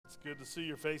Good to see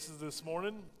your faces this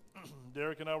morning.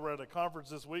 Derek and I were at a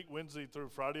conference this week, Wednesday through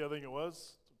Friday, I think it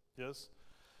was. Yes.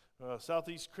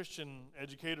 Southeast Christian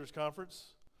Educators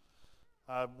Conference.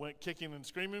 I went kicking and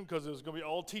screaming because it was going to be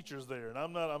all teachers there. And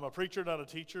I'm a preacher, not a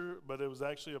teacher, but it was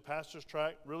actually a pastor's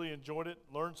track. Really enjoyed it,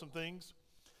 learned some things.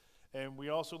 And we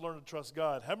also learned to trust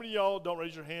God. How many of y'all, don't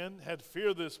raise your hand, had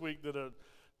fear this week that a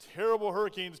terrible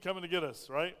hurricane is coming to get us,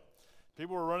 right?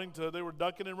 People were they were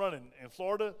ducking and running. In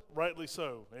Florida, rightly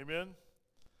so. Amen?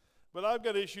 But I've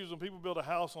got issues when people build a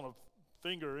house on a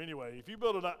finger anyway. If you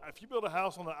build a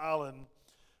house on an island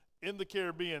in the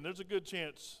Caribbean, there's a good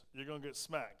chance you're going to get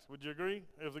smacked. Would you agree?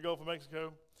 If the Gulf of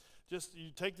Mexico, just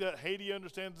you take that. Haiti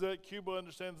understands that. Cuba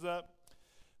understands that.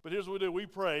 But here's what we do. We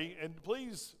pray. And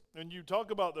please, when you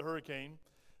talk about the hurricane,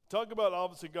 talk about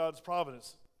obviously God's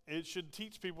providence. It should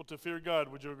teach people to fear God.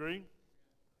 Would you agree?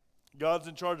 God's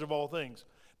in charge of all things.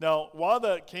 Now, why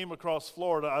that came across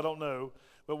Florida, I don't know.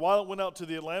 But while it went out to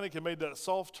the Atlantic and made that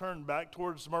soft turn back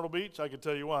towards Myrtle Beach, I can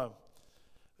tell you why.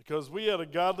 Because we had a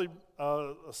godly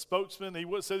a spokesman. He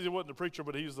says he wasn't a preacher,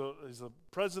 but he's the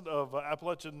president of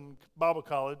Appalachian Bible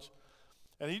College.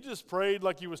 And he just prayed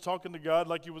like he was talking to God,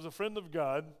 like he was a friend of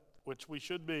God, which we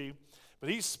should be. But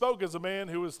he spoke as a man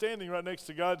who was standing right next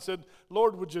to God and said,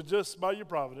 Lord, would you just, by your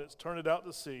providence, turn it out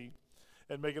to sea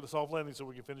and make it a soft landing so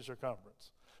we can finish our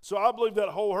conference. So I believe that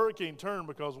whole hurricane turned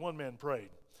because one man prayed.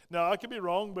 Now, I could be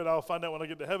wrong, but I'll find out when I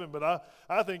get to heaven, but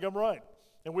I think I'm right.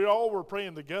 And we all were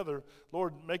praying together,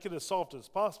 Lord, make it as soft as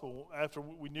possible after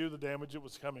we knew the damage that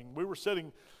was coming. We were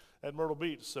sitting at Myrtle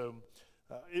Beach, so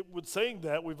saying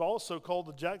that, we've also called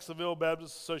the Jacksonville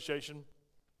Baptist Association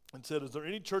and said, is there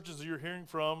any churches that you're hearing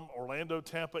from, Orlando,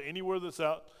 Tampa, anywhere that's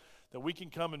out, that we can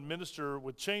come and minister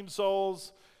with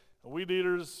chainsaws, weed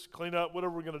eaters, clean up,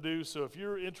 whatever we're going to do. So if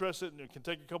you're interested and you can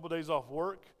take a couple of days off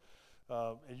work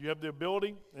and you have the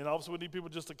ability, and obviously we need people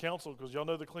just to counsel because y'all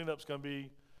know the cleanup's going to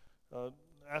be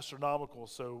astronomical.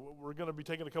 So we're going to be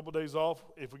taking a couple of days off.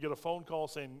 If we get a phone call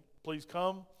saying, please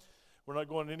come, we're not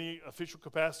going in any official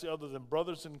capacity other than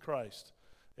brothers in Christ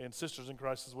and sisters in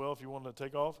Christ as well if you want to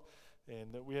take off.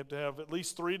 And we have to have at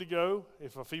least 3 to go.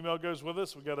 If a female goes with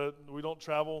us, we don't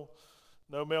travel.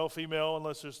 No male, female,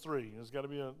 unless there's 3. There's got to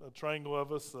be a triangle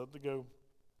of us to go.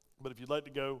 But if you'd like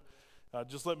to go,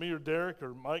 just let me or Derek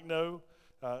or Mike know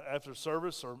after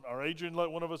service, or Adrian,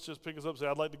 let one of us just pick us up and say,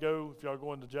 I'd like to go if y'all are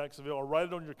going to Jacksonville. Or write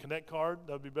it on your Connect card.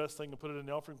 That would be the best thing to put it in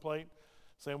the offering plate.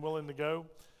 Say I'm willing to go.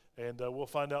 And we'll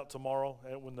find out tomorrow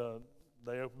when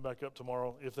they open back up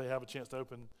tomorrow, if they have a chance to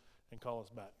open and call us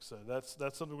back. So that's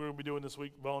something we're going to be doing this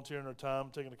week, volunteering our time,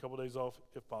 taking a couple of days off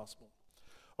if possible.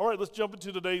 All right, let's jump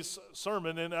into today's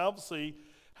sermon, and obviously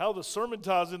how the sermon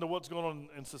ties into what's going on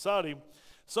in society.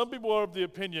 Some people are of the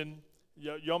opinion,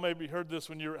 y'all maybe heard this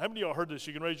how many of y'all heard this?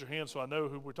 You can raise your hand so I know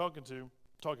who we're talking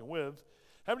with.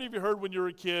 How many of you heard when you were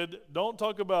a kid, don't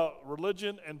talk about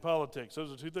religion and politics?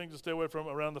 Those are 2 things to stay away from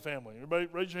around the family. Everybody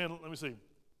raise your hand, let me see.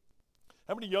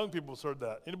 How many young people have heard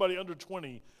that? Anybody under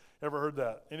 20 ever heard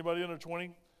that? Anybody under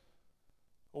 20?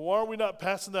 Well, why are we not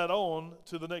passing that on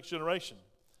to the next generation?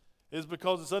 Is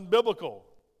because it's unbiblical.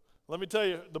 Let me tell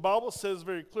you, the Bible says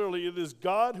very clearly it is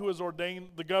God who has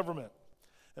ordained the government.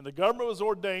 And the government was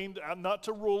ordained not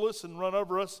to rule us and run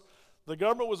over us. The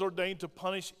government was ordained to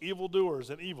punish evildoers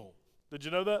and evil. Did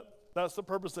you know that? That's the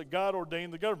purpose that God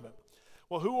ordained the government.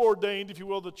 Well, who ordained, if you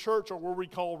will, the church, or what we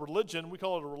call religion? We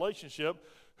call it a relationship.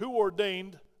 Who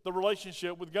ordained the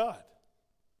relationship with God?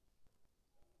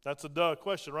 That's a duh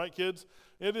question, right, kids?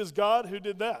 It is God who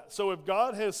did that. So if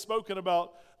God has spoken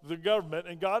about the government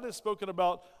and God has spoken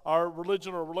about our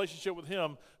religion or relationship with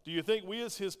Him, do you think we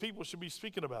as His people should be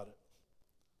speaking about it?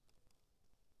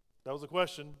 That was the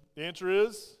question. The answer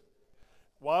is,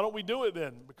 why don't we do it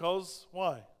then? Because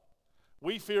why?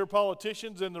 We fear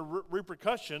politicians and the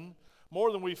repercussion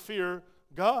more than we fear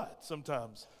God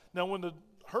sometimes. Now, when the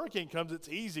hurricane comes, it's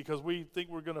easy because we think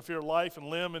we're going to fear life and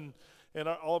limb and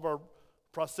all of our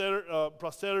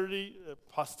posterity,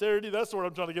 that's the word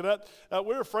I'm trying to get at.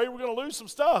 We're afraid we're going to lose some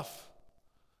stuff.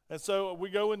 And so we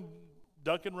go and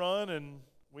duck and run and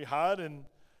we hide and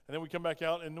then we come back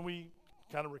out and then we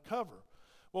kind of recover.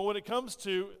 Well, when it comes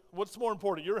to what's more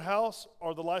important, your house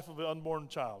or the life of an unborn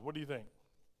child, what do you think?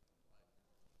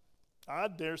 I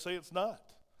dare say it's not.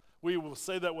 We will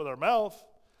say that with our mouth,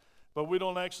 but we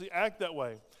don't actually act that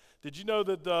way. Did you know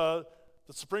that the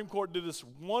Supreme Court did this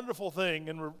wonderful thing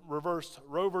and reversed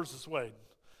Roe versus Wade?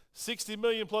 60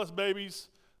 million plus babies.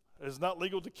 It's not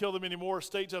legal to kill them anymore.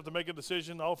 States have to make a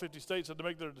decision. All 50 states have to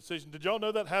make their decision. Did y'all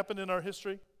know that happened in our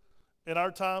history, in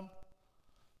our time?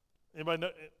 Anybody know?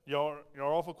 Y'all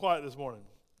are awful quiet this morning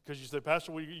because you say,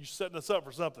 Pastor, you're setting us up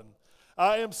for something.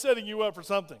 I am setting you up for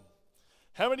something.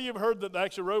 How many of you have heard that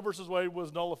actually Roe versus Wade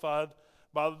was nullified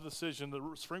by the decision? The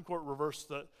Supreme Court reversed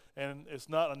that, and it's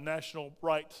not a national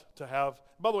right to have.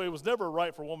 By the way, it was never a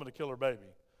right for a woman to kill her baby.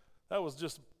 That was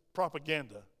just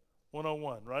propaganda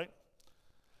 101, right?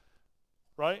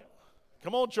 Right?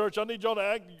 Come on, church, I need y'all to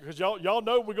act, because y'all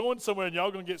know we're going somewhere and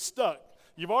y'all going to get stuck.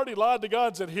 You've already lied to God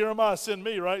and said, here am I, send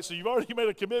me, right? So you've already made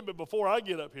a commitment before I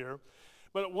get up here.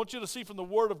 But I want you to see from the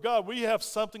Word of God, we have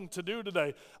something to do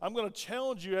today. I'm going to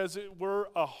challenge you as it were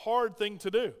a hard thing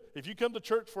to do. If you come to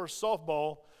church for a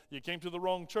softball, you came to the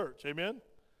wrong church. Amen?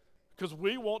 Because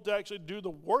we want to actually do the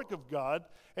work of God.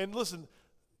 And listen,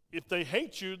 if they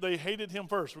hate you, they hated him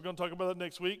first. We're going to talk about that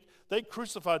next week. They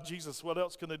crucified Jesus. What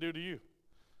else can they do to you?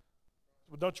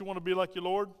 But don't you want to be like your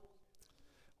Lord?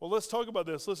 Well, let's talk about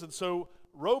this. Listen, so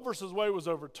Roe versus Wade was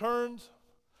overturned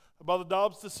by the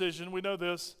Dobbs decision. We know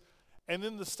this. And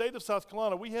in the state of South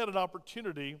Carolina, we had an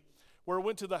opportunity where it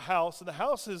went to the House. And the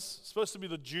House is supposed to be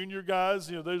the junior guys.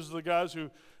 You know, those are the guys who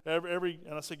and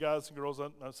I say guys and girls,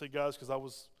 I say guys because I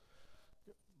was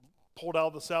pulled out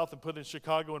of the South and put in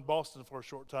Chicago and Boston for a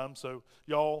short time. So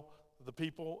y'all, the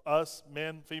people, us,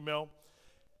 men, female,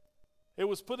 it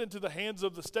was put into the hands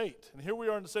of the state. And here we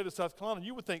are in the state of South Carolina.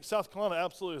 You would think South Carolina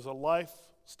absolutely is a life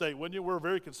state, wouldn't you? We're a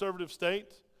very conservative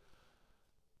state.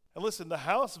 And listen, the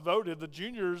House voted, the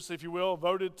juniors, if you will,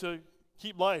 voted to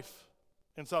keep life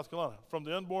in South Carolina from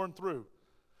the unborn through.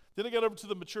 Then it got over to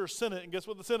the mature Senate, and guess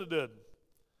what the Senate did?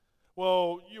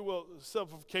 Well,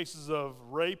 several cases of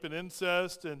rape and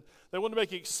incest, and they wanted to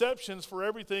make exceptions for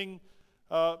everything,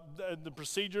 the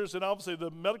procedures, and obviously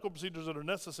the medical procedures that are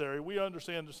necessary. We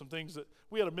understand there's some things that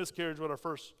we had a miscarriage with our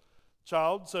first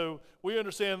child, so we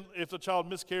understand if the child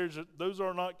miscarries, those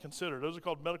are not considered. Those are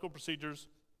called medical procedures,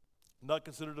 not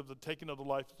considered of the taking of the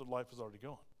life if the life is already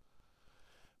gone.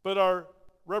 But our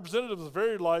representatives was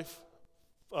very life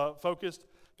focused,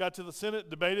 got to the Senate,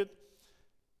 debated,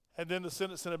 and then the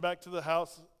Senate sent it back to the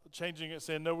House, changing it,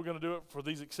 saying, no, we're going to do it for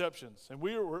these exceptions. And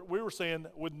we were saying,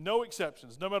 with no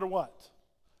exceptions, no matter what.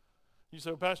 You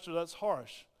say, well, Pastor, that's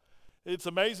harsh. It's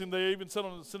amazing they even said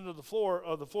on the floor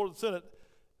of the Senate,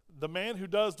 the man who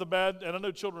does the bad, and I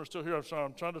know children are still here,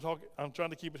 I'm trying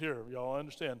to keep it here, y'all, I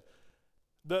understand,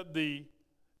 that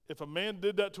if a man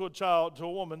did that to a child, to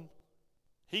a woman,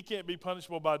 he can't be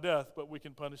punishable by death, but we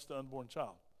can punish the unborn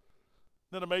child.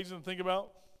 Isn't that amazing to think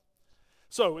about?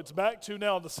 So it's back to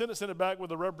now, the Senate sent it back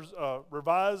with a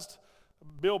revised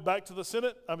bill back to the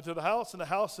to the House, and the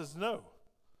House says no.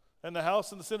 And the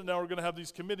House and the Senate now are going to have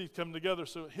these committees come together.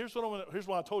 So here's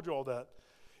why I told you all that.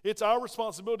 It's our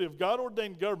responsibility of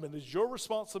God-ordained government. It's your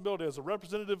responsibility as a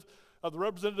representative of the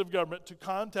representative government to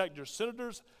contact your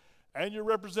senators and your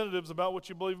representatives about what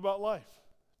you believe about life.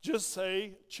 Just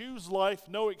say, choose life,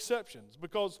 no exceptions.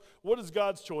 Because what is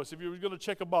God's choice? If you were going to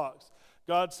check a box,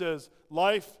 God says,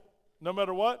 life, no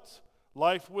matter what,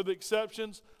 life with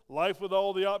exceptions, life with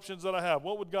all the options that I have.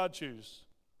 What would God choose?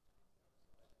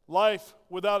 Life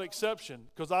without exception,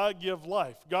 because I give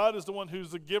life. God is the one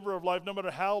who's the giver of life, no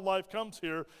matter how life comes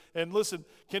here. And listen,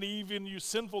 can he even use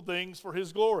sinful things for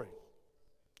his glory?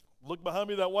 Look behind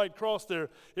me, that white cross there.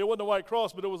 It wasn't a white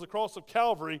cross, but it was a cross of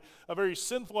Calvary, a very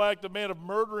sinful act of man of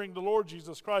murdering the Lord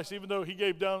Jesus Christ, even though he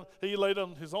laid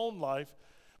down his own life.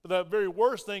 But that very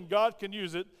worst thing, God can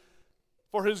use it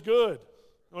for his good.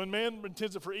 When man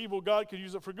intends it for evil, God can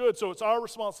use it for good. So it's our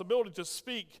responsibility to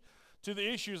speak to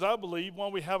the issues, I believe,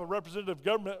 when we have a representative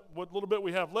government, what little bit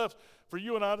we have left, for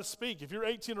you and I to speak. If you're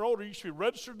 18 or older, you should be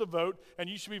registered to vote, and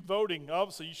you should be voting.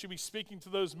 Obviously, you should be speaking to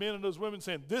those men and those women,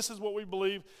 saying, this is what we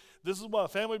believe, this is what my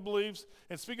family believes,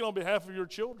 and speaking on behalf of your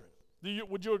children.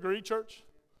 Would you agree, church?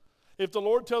 If the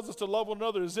Lord tells us to love one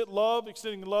another, is it love,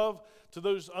 extending love to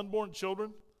those unborn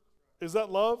children? Is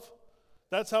that love?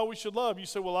 That's how we should love. You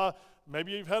say, well,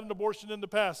 maybe you've had an abortion in the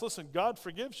past. Listen, God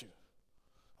forgives you.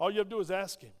 All you have to do is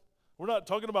ask him. We're not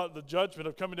talking about the judgment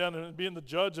of coming down and being the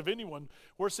judge of anyone.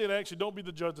 We're saying actually don't be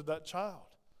the judge of that child.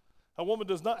 A woman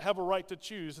does not have a right to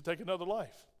choose to take another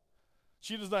life.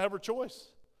 She does not have her choice.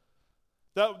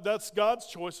 That's God's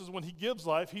choices when he gives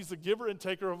life. He's the giver and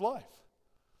taker of life.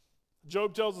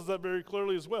 Job tells us that very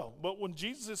clearly as well. But when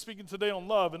Jesus is speaking today on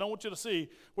love, and I want you to see,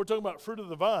 we're talking about fruit of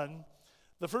the vine.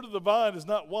 The fruit of the vine is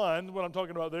not wine, what I'm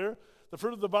talking about there. The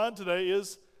fruit of the vine today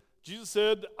is, Jesus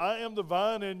said, I am the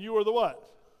vine and you are the what?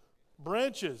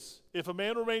 Branches. If a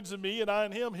man remains in me and I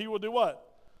in him, he will do what?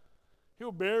 He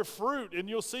will bear fruit. And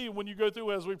you'll see when you go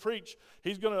through as we preach,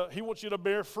 he wants you to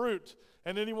bear fruit.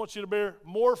 And then he wants you to bear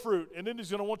more fruit. And then he's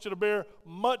going to want you to bear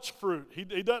much fruit.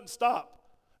 He doesn't stop.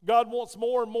 God wants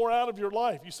more and more out of your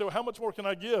life. You say, well, how much more can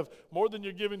I give? More than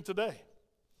you're giving today.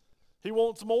 He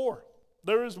wants more.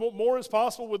 There is more is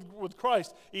possible with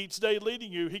Christ. Each day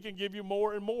leading you, he can give you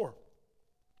more and more.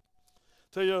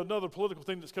 Tell you another political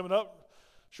thing that's coming up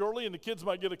shortly, and the kids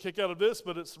might get a kick out of this,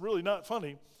 but it's really not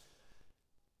funny.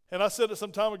 And I said it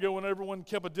some time ago when everyone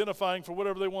kept identifying for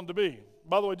whatever they wanted to be.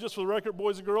 By the way, just for the record,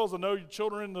 boys and girls, I know your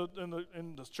children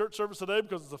in the church service today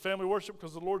because it's a family worship,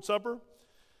 because of the Lord's Supper.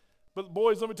 But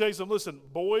boys, let me tell you something. Listen,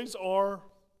 boys are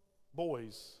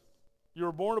boys. You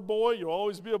were born a boy, you'll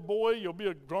always be a boy, you'll be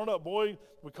a grown-up boy.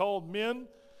 We call them men.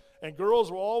 And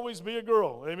girls will always be a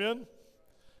girl. Amen?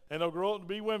 And they'll grow up to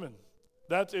be women.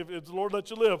 That's if the Lord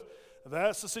lets you live.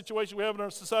 That's the situation we have in our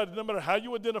society. No matter how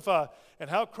you identify, and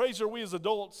how crazy are we as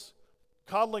adults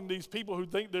coddling these people who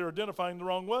think they're identifying the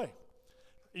wrong way.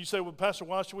 You say, well, Pastor,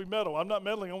 why should we meddle? I'm not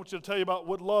meddling. I want you to tell you about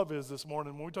what love is this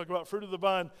morning. When we talk about fruit of the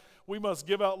vine, we must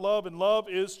give out love, and love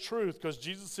is truth, because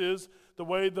Jesus is the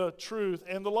way, the truth,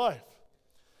 and the life.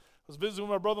 I was visiting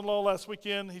with my brother-in-law last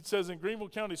weekend. He says in Greenville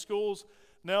County schools,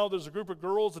 now there's a group of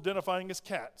girls identifying as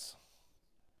cats.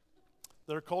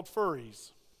 They're called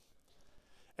furries.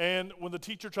 And when the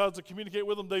teacher tries to communicate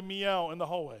with them, they meow in the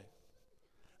hallway.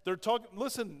 They're talking,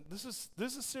 listen, this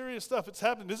is serious stuff. It's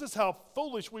happening. This is how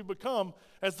foolish we become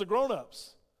as the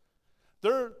grown-ups.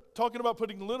 They're talking about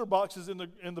putting litter boxes in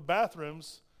the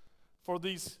bathrooms for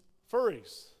these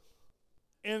furries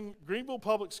in Greenville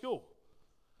Public School.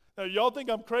 Now, y'all think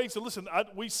I'm crazy? Listen,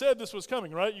 we said this was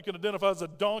coming, right? You can identify as a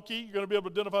donkey. You're going to be able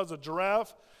to identify as a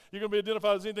giraffe. You're going to be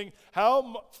identified as anything.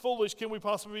 How foolish can we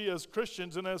possibly be as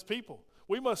Christians and as people?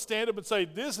 We must stand up and say,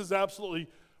 this is absolutely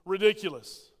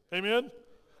ridiculous. Amen?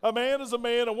 A man is a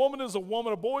man, a woman is a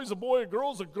woman, a boy is a boy, a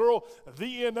girl is a girl.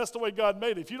 The end, that's the way God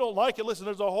made it. If you don't like it, listen,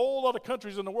 there's a whole lot of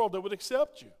countries in the world that would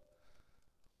accept you.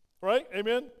 Right?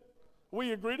 Amen?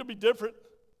 We agree to be different,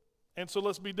 and so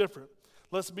let's be different.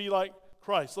 Let's be like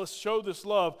Christ. Let's show this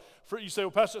love. You say,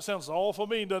 well, Pastor, that sounds awful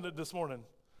mean, doesn't it, this morning?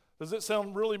 Does it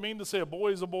sound really mean to say a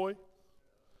boy is a boy?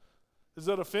 Is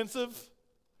that offensive?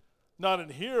 Not in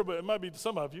here, but it might be to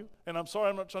some of you. And I'm sorry,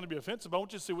 I'm not trying to be offensive. I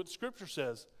want you to see what Scripture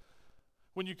says.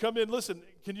 When you come in, listen,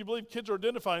 can you believe kids are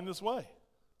identifying this way?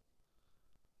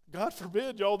 God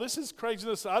forbid, y'all, this is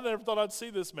craziness. I never thought I'd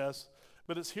see this mess,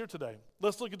 but it's here today.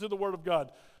 Let's look into the Word of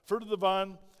God. Fruit of the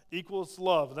vine equals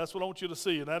love, and that's what I want you to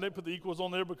see. And I didn't put the equals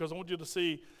on there because I want you to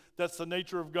see that's the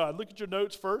nature of God. Look at your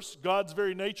notes first. God's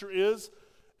very nature is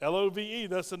L-O-V-E.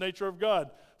 That's the nature of God.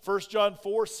 1 John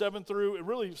 4, 7 through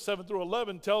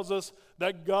 11 tells us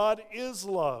that God is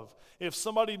love. If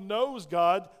somebody knows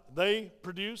God, they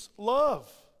produce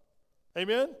love.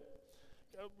 Amen?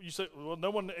 You say, well,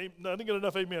 I didn't get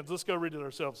enough amens. Let's go read it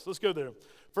ourselves. Let's go there.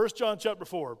 1 John chapter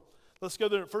 4. Let's go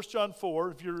there. 1 John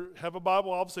 4. If you have a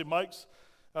Bible, obviously Mike's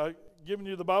giving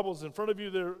you the Bibles in front of you.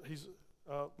 There, he's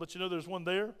let you know there's one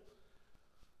there.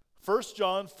 1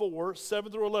 John 4,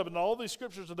 7 through 11. Now, all these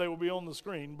scriptures today will be on the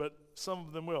screen, but some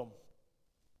of them will.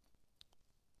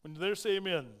 When you're there, say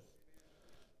amen.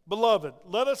 Beloved,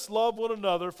 let us love one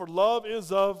another, for love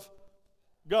is of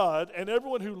God, and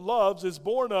everyone who loves is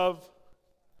born of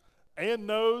and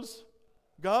knows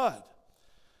God.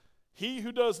 He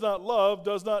who does not love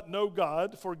does not know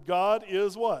God, for God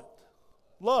is what?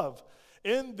 Love.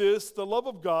 In this, the love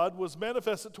of God was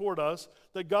manifested toward us,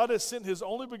 that God has sent his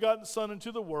only begotten Son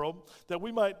into the world, that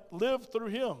we might live through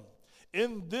him.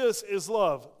 In this is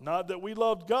love, not that we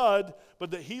loved God,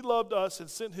 but that he loved us and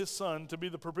sent his Son to be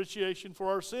the propitiation for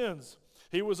our sins.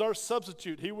 He was our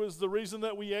substitute. He was the reason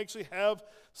that we actually have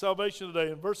salvation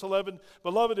today. In verse 11,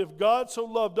 beloved, if God so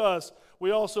loved us, we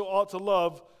also ought to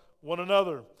love one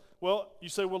another. Well, you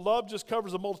say, well, love just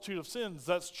covers a multitude of sins.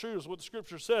 That's true, is what the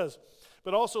scripture says.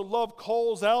 But also love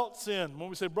calls out sin. When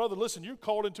we say, brother, listen, you're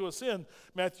called into a sin.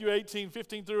 Matthew 18,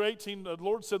 15 through 18, the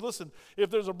Lord said, listen,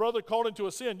 if there's a brother called into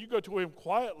a sin, you go to him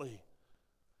quietly.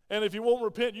 And if he won't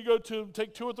repent, you go to him,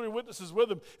 take 2 or 3 witnesses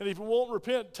with him. And if he won't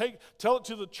repent, tell it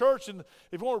to the church. And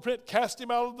if he won't repent, cast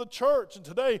him out of the church. And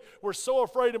today, we're so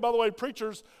afraid. And by the way,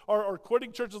 preachers are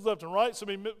quitting churches left and right. So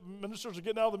many ministers are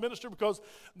getting out of the ministry because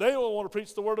they don't want to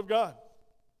preach the word of God.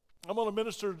 I'm on a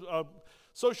minister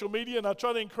social media, and I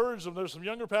try to encourage them. There's some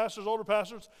younger pastors, older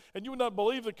pastors, and you would not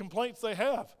believe the complaints they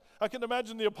have. I can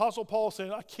imagine the Apostle Paul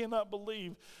saying, I cannot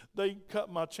believe they cut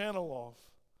my channel off.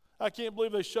 I can't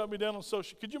believe they shut me down on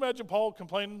social. Could you imagine Paul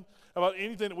complaining about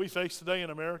anything that we face today in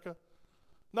America?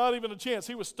 Not even a chance.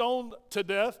 He was stoned to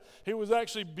death. He was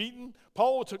actually beaten.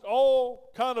 Paul took all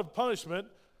kind of punishment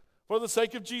for the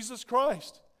sake of Jesus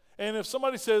Christ. And if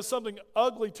somebody says something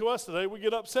ugly to us today, we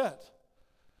get upset.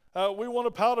 We want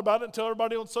to pout about it and tell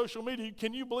everybody on social media.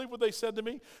 Can you believe what they said to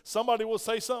me? Somebody will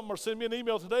say something or send me an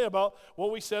email today about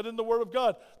what we said in the Word of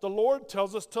God. The Lord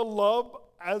tells us to love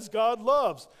as God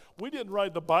loves. We didn't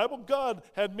write the Bible. God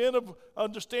had men of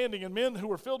understanding and men who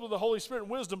were filled with the Holy Spirit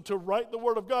and wisdom to write the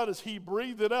Word of God as He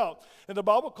breathed it out. And the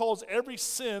Bible calls every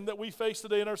sin that we face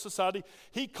today in our society,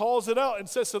 He calls it out and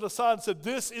sets it aside and said,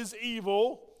 this is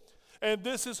evil and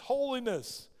this is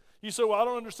holiness. You say, well, I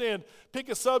don't understand. Pick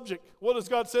a subject. What does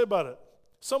God say about it?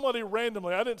 Somebody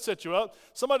randomly, I didn't set you up.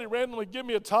 Somebody randomly give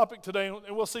me a topic today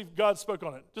and we'll see if God spoke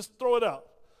on it. Just throw it out.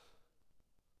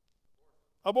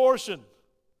 Abortion.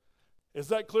 Is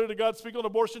that clear to God speak on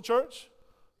abortion, church?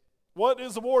 What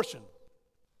is abortion?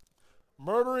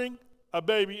 Murdering a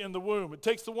baby in the womb. It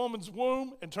takes the woman's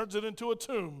womb and turns it into a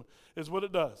tomb is what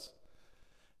it does.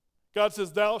 God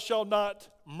says, thou shalt not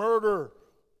murder.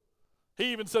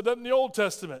 He even said that in the Old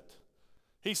Testament.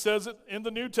 He says it in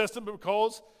the New Testament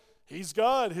because He's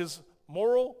God. His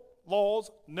moral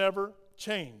laws never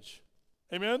change.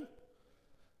 Amen?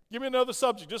 Give me another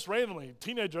subject, just randomly.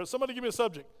 Teenager, somebody give me a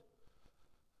subject.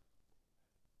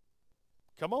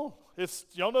 Come on.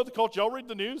 Y'all know the culture. Y'all read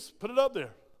the news. Put it up there.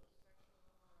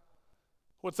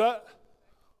 What's that?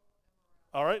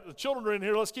 All right, the children are in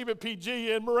here. Let's keep it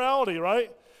PG. Immorality,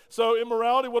 right? So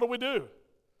immorality, what do?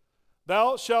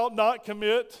 Thou shalt not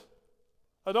commit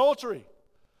adultery.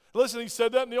 Listen, He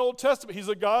said that in the Old Testament. He's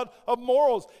a God of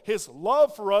morals. His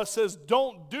love for us says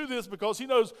don't do this because He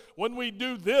knows when we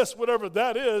do this, whatever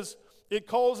that is, it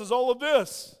causes all of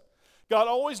this. God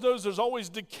always knows there's always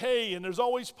decay and there's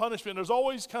always punishment. There's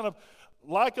always kind of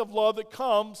lack of love that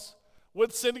comes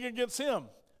with sinning against Him.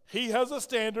 He has a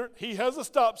standard. He has a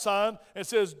stop sign and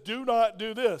says, do not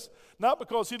do this. Not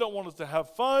because He don't want us to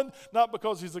have fun, not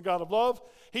because He's a God of love.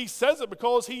 He says it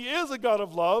because He is a God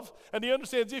of love, and He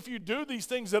understands if you do these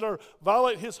things that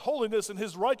violate His holiness and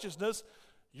His righteousness,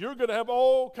 you're going to have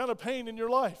all kind of pain in your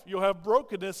life. You'll have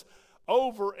brokenness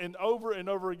over and over and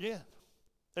over again.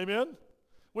 Amen?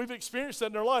 We've experienced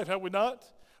that in our life, have we not?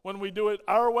 When we do it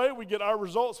our way, we get our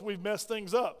results. We've messed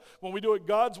things up. When we do it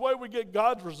God's way, we get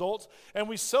God's results, and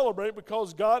we celebrate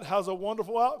because God has a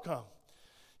wonderful outcome.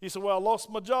 He said, well, I lost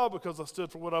my job because I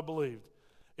stood for what I believed.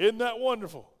 Isn't that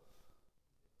wonderful?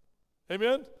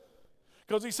 Amen?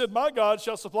 Because He said, my God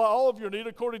shall supply all of your need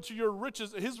according to your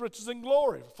riches, His riches in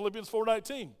glory. Philippians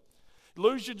 4:19.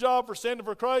 Lose your job for standing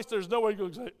for Christ, there's no way you're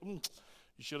going to say, you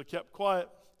should have kept quiet.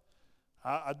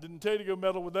 I didn't tell you to go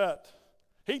meddle with that.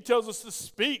 He tells us to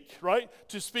speak, right?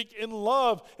 To speak in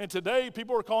love. And today,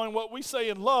 people are calling what we say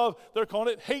in love, they're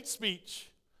calling it hate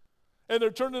speech. And they're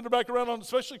turning their back around on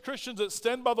especially Christians that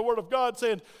stand by the Word of God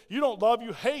saying, you don't love,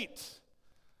 you hate.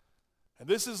 And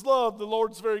this is love. The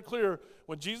Lord's very clear.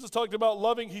 When Jesus talked about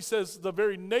loving, He says the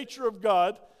very nature of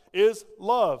God is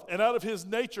love. And out of His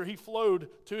nature, He flowed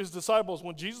to His disciples.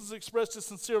 When Jesus expressed His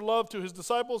sincere love to His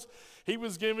disciples, He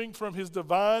was giving from His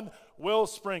divine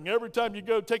wellspring. Every time you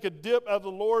go take a dip out of the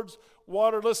Lord's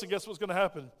water, listen, guess what's going to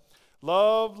happen?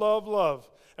 Love, love, love.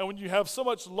 And when you have so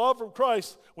much love from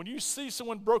Christ, when you see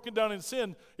someone broken down in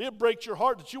sin, it breaks your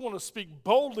heart that you want to speak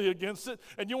boldly against it,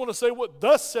 and you want to say what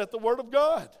thus saith the Word of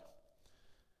God.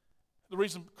 The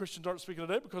reason Christians aren't speaking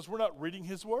today, because we're not reading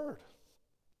His Word.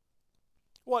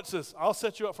 Watch this. I'll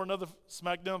set you up for another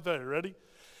smackdown failure. Ready?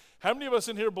 How many of us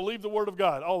in here believe the Word of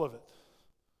God? All of it.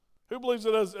 Who believes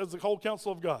it as the whole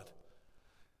counsel of God?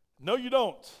 No, you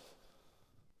don't.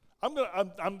 I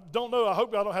don't know. I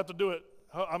hope I don't have to do it.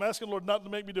 I'm asking the Lord not to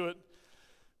make me do it.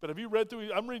 But have you read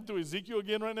through, I'm reading through Ezekiel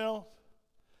again right now.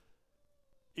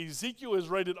 Ezekiel is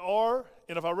rated R,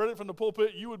 and if I read it from the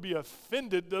pulpit, you would be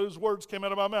offended those words came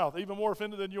out of my mouth, even more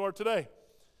offended than you are today.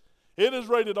 It is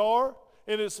rated R.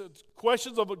 And it's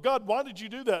questions of, God, why did you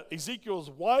do that? Ezekiel's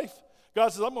wife, God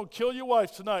says, I'm going to kill your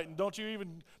wife tonight. And don't you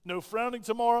even, no frowning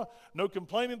tomorrow, no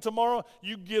complaining tomorrow.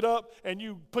 You get up and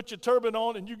you put your turban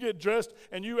on and you get dressed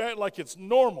and you act like it's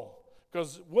normal.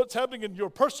 Because what's happening in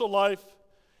your personal life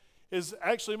is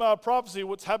actually my prophecy of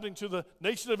what's happening to the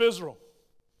nation of Israel.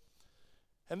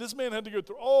 And this man had to go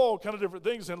through all kind of different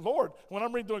things. And Lord, when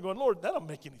I'm reading through it, going, Lord, that don't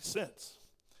make any sense.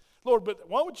 Lord, but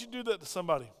why would you do that to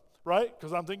somebody? Right?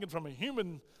 Because I'm thinking from a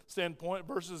human standpoint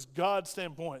versus God's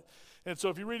standpoint. And so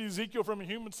if you read Ezekiel from a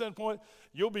human standpoint,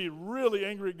 you'll be really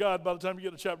angry at God by the time you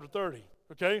get to chapter 30.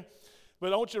 Okay?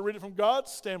 But I want you to read it from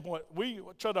God's standpoint. We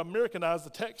try to Americanize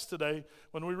the text today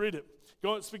when we read it.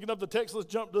 Speaking of the text,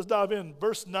 let's dive in.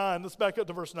 Verse 9. Let's back up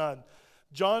to verse 9.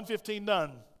 John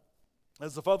 15:9.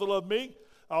 As the Father loved me,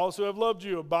 I also have loved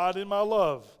you. Abide in my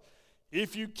love.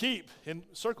 If you keep, and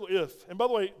circle if, and by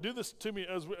the way, do this to me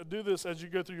do this as you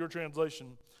go through your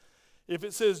translation. If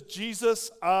it says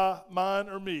Jesus, I, mine,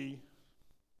 or me,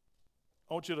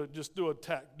 I want you to just do a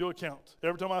count.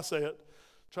 Every time I say it,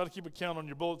 try to keep a count on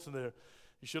your bullets in there.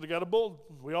 You should have got a bulletin.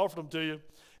 We offered them to you.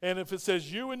 And if it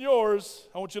says you and yours,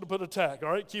 I want you to put a tack, all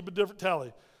right? Keep a different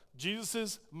tally.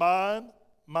 Jesus's, mine,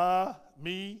 my,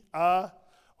 me, I,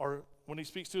 or when he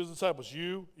speaks to his disciples,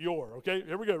 you, your. Okay,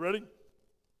 here we go. Ready?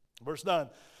 Verse 9.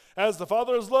 As the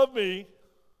Father has loved me,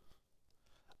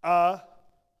 I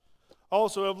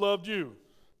also have loved you.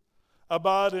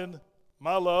 Abide in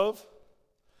my love.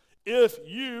 If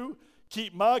you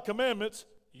keep my commandments,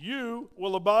 you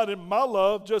will abide in my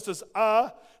love, just as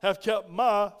I have kept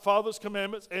my Father's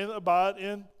commandments and abide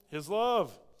in his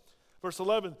love. Verse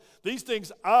 11, these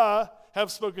things I have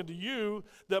spoken to you,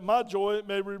 that my joy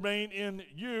may remain in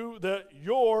you, that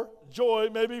your joy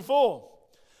may be full.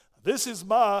 This is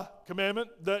my commandment,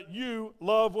 that you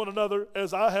love one another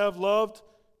as I have loved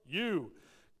you.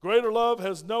 Greater love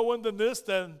has no one than this,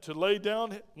 than to lay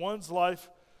down one's life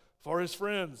for his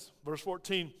friends. Verse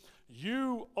 14,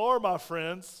 you are my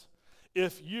friends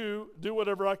if you do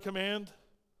whatever I command.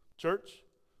 Church,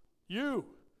 you.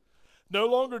 No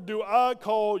longer do I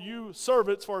call you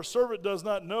servants, for a servant does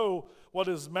not know what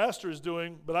his master is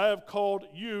doing, but I have called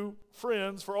you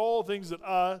friends, for all things that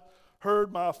I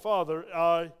heard my Father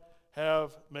I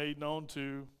have made known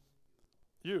to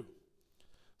you.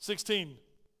 16,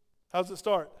 how does it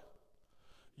start?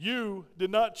 You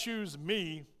did not choose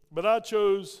me, but I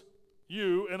chose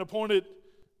you and appointed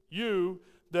you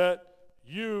that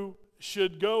you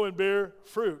should go and bear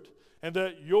fruit, and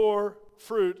that your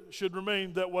fruit should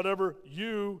remain, that whatever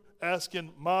you ask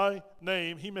in my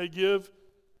name, he may give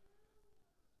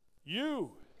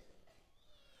you.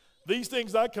 These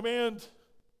things I command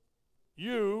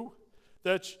you,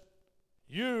 that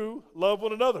you love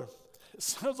one another. It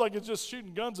sounds like it's just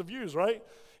shooting guns of yous, right?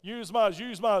 Use mine,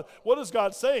 use mine. What is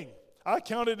God saying? I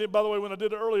counted it, by the way, when I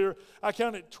did it earlier, I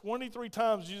counted 23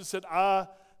 times Jesus said I,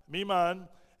 me, mine,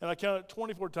 and I counted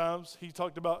 24 times he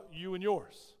talked about you and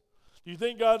yours. Do you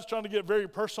think God's trying to get very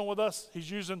personal with us? He's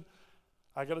using,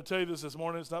 I got to tell you this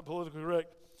morning, it's not politically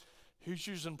correct. He's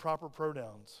using proper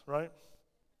pronouns, right?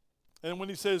 And when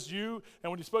he says you,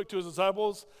 and when he spoke to his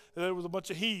disciples, there was a bunch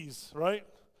of he's, right?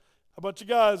 A bunch of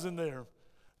guys in there.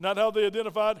 Not how they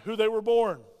identified who they were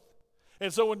born.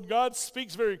 And so when God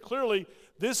speaks very clearly,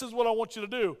 this is what I want you to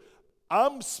do.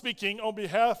 I'm speaking on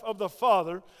behalf of the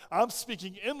Father. I'm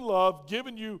speaking in love,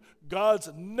 giving you God's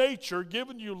nature,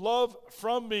 giving you love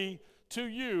from me to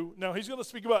you. Now, he's going to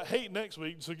speak about hate next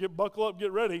week, so buckle up,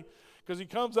 get ready, because he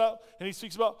comes out and he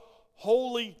speaks about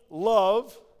holy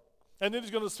love, and then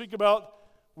he's going to speak about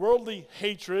worldly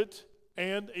hatred,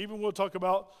 and even we'll talk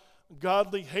about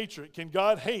godly hatred. Can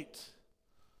God hate?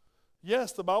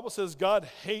 Yes, the Bible says God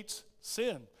hates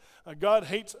sin. God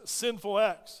hates sinful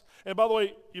acts. And by the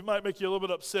way, it might make you a little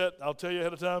bit upset. I'll tell you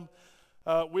ahead of time.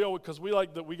 Because we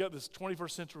like that we got this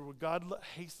 21st century where God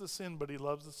hates the sin, but he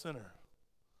loves the sinner.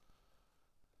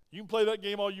 You can play that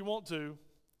game all you want to,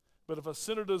 but if a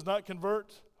sinner does not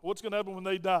convert, what's going to happen when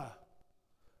they die?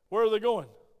 Where are they going?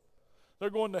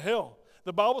 They're going to hell.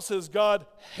 The Bible says God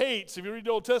hates. If you read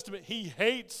the Old Testament, he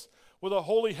hates with a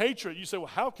holy hatred. You say, well,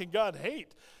 how can God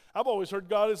hate? I've always heard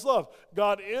God is love.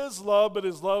 God is love, but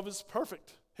his love is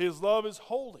perfect. His love is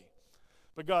holy.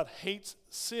 But God hates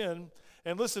sin.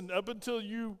 And listen, up until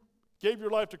you gave your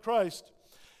life to Christ,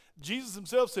 Jesus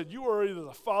himself said, you are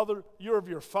either you're of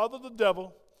your father the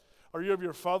devil, or you're of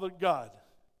your father God.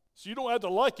 So you don't have to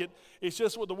like it. It's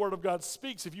just what the Word of God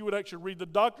speaks. If you would actually read the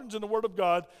doctrines in the Word of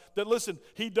God, that listen,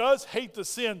 he does hate the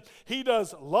sin. He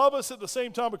does love us at the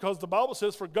same time, because the Bible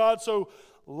says, for God so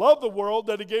loved the world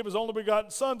that he gave his only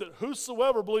begotten Son, that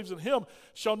whosoever believes in him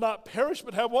shall not perish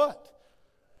but have what?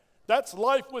 That's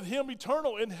life with him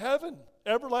eternal in heaven,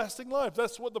 everlasting life.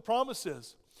 That's what the promise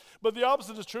is. But the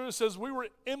opposite is true. It says we were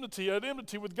at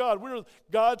enmity with God. We were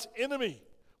God's enemy.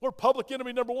 We're public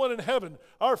enemy number one in heaven.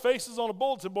 Our face is on a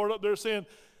bulletin board up there saying,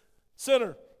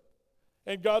 sinner.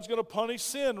 And God's going to punish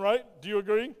sin, right? Do you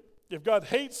agree? If God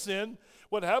hates sin,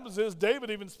 what happens is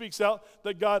David even speaks out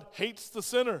that God hates the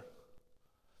sinner.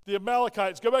 The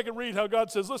Amalekites, go back and read how God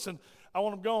says, listen, I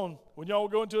want them gone. When y'all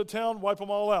go into a town, wipe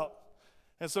them all out.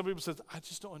 And some people say, I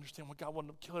just don't understand why God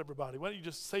wanted to kill everybody. Why don't you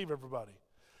just save everybody?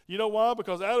 You know why?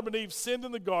 Because Adam and Eve sinned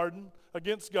in the garden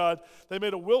against God. They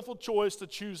made a willful choice to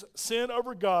choose sin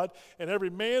over God. And every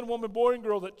man, woman, boy, and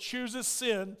girl that chooses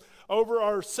sin over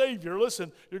our Savior,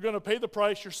 listen, you're going to pay the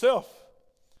price yourself.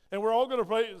 And we're all going to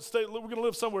we're going to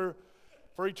live somewhere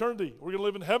for eternity. We're going to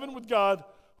live in heaven with God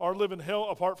or live in hell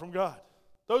apart from God.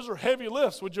 Those are heavy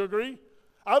lifts, would you agree?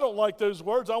 I don't like those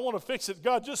words. I want to fix it.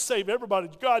 God, just save everybody.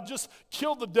 God, just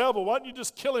kill the devil. Why don't you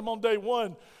just kill him on day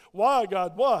one? Why,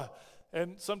 God? Why?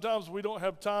 And sometimes we don't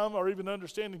have time or even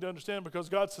understanding to understand because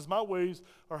God says, my ways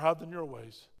are higher than your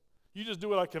ways. You just do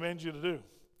what I command you to do.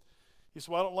 He said,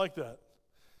 well, I don't like that.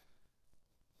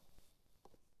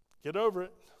 Get over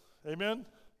it. Amen?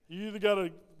 You either got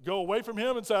to go away from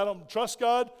him and say, I don't trust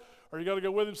God, or you got to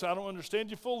go with him and say, I don't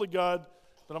understand you fully, God,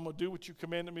 but I'm going to do what you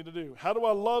commanded me to do. How do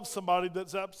I love somebody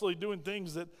that's absolutely doing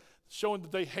things that showing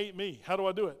that they hate me? How do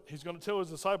I do it? He's going to tell his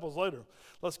disciples later.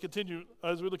 Let's continue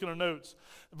as we look at our notes.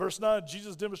 Verse 9,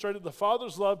 Jesus demonstrated the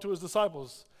Father's love to his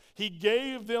disciples. He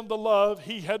gave them the love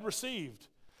he had received.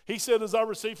 He said, as I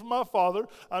received from my Father,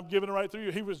 I'm giving it right through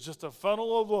you. He was just a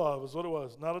funnel of love is what it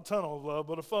was. Not a tunnel of love,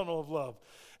 but a funnel of love.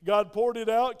 God poured it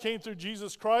out, came through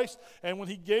Jesus Christ, and when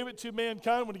he gave it to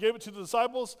mankind, when he gave it to the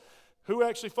disciples, who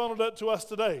actually funneled it to us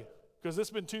today? Because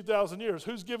it's been 2,000 years.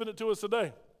 Who's giving it to us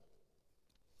today?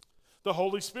 The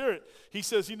Holy Spirit. He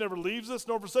says he never leaves us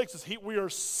nor forsakes us. We are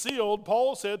sealed,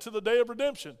 Paul said, to the day of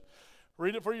redemption.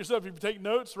 Read it for yourself. If you take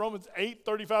notes, Romans 8,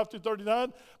 35 through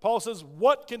 39, Paul says,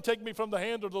 what can take me from the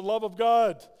hand of the love of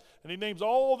God? And he names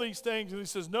all these things, and he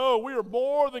says, no, we are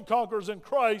more than conquerors in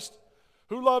Christ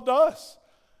who loved us.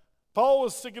 Paul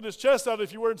was sticking his chest out,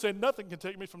 if you were, and saying, nothing can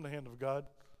take me from the hand of God.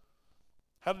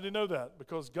 How did he know that?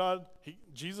 Because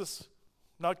Jesus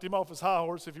knocked him off his high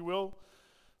horse, if you will,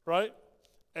 right?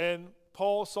 And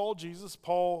Paul saw Jesus.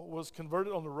 Paul was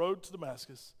converted on the road to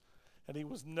Damascus. And he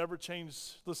was never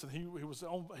changed. Listen,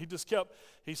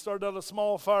 he started out a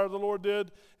small fire, the Lord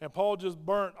did, and Paul just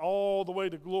burnt all the way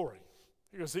to glory.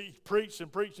 Because he preached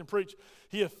and preached and preached.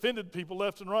 He offended people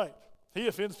left and right. He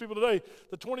offends people today.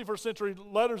 The 21st century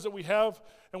letters that we have,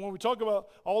 and when we talk about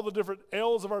all the different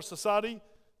ills of our society,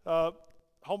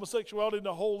 homosexuality and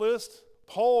the whole list,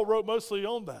 Paul wrote mostly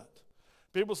on that.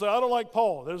 People say, I don't like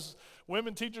Paul. There's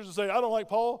women teachers that say, I don't like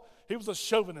Paul. He was a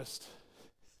chauvinist.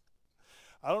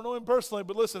 I don't know him personally,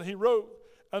 but listen, he wrote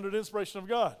under the inspiration of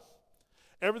God.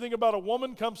 Everything about a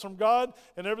woman comes from God,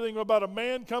 and everything about a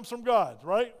man comes from God,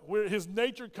 right? Where his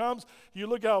nature comes, you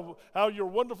look how you're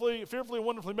fearfully and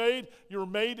wonderfully made. You're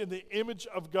made in the image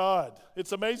of God.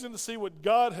 It's amazing to see what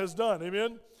God has done,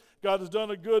 amen? God has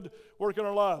done a good work in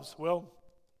our lives. Well,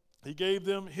 he gave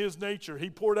them his nature.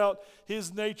 He poured out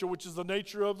his nature, which is the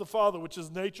nature of the Father, which is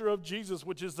the nature of Jesus,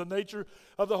 which is the nature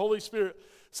of the Holy Spirit.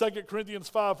 2 Corinthians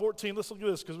 5:14. Let's look at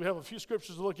this because we have a few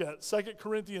scriptures to look at. 2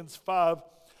 Corinthians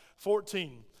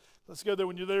 5:14. Let's go there.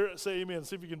 When you're there, say amen.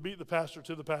 See if you can beat the pastor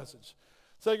to the passage.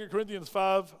 2 Corinthians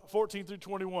 5:14 through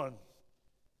 21.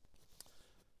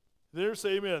 There,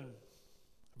 say amen.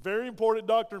 Very important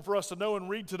doctrine for us to know and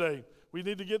read today. We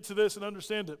need to get to this and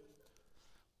understand it.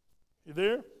 You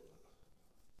there?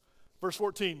 Verse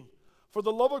 14. For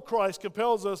the love of Christ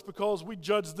compels us because we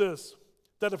judge this,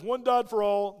 that if one died for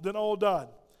all, then all died.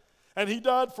 And he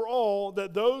died for all,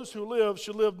 that those who live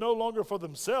should live no longer for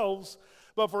themselves,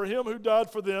 but for him who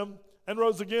died for them and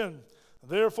rose again.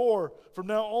 Therefore, from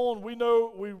now on,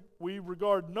 we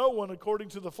regard no one according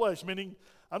to the flesh, meaning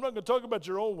I'm not going to talk about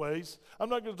your own ways. I'm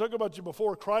not going to talk about you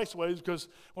before Christ's ways, because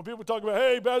when people talk about,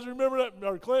 hey, Bazzy, remember that?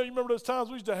 Or Clint, you remember those times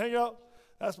we used to hang out?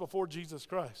 That's before Jesus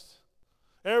Christ.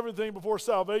 Everything before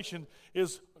salvation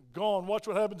is gone. Watch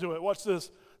what happened to it. Watch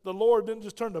this. The Lord didn't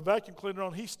just turn the vacuum cleaner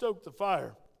on. He stoked the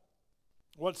fire.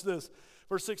 Watch this.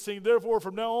 Verse 16, therefore,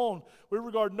 from now on, we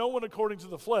regard no one according to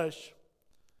the flesh.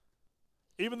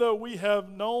 Even though we have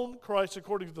known Christ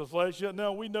according to the flesh, yet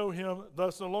now we know him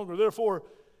thus no longer. Therefore,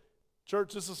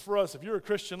 church, this is for us. If you're a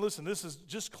Christian, listen, this is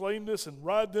just claim this and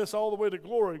ride this all the way to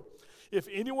glory. If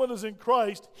anyone is in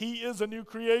Christ, he is a new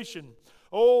creation.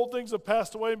 Old things have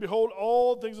passed away, and behold,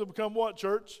 all things have become what,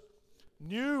 church?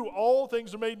 New. All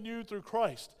things are made new through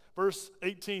Christ. Verse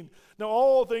 18. Now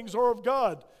all things are of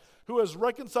God, who has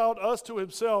reconciled us to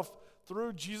himself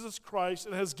through Jesus Christ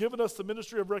and has given us the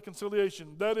ministry of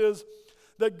reconciliation. That is,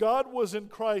 that God was in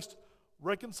Christ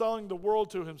reconciling the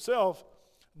world to himself,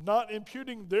 not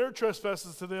imputing their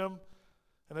trespasses to them,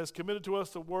 and has committed to us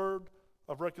the word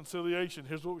of reconciliation.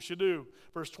 Here's what we should do.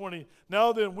 Verse 20.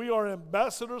 Now then, we are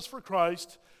ambassadors for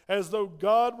Christ, as though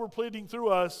God were pleading through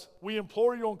us. We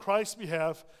implore you on Christ's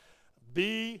behalf,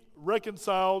 be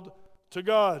reconciled to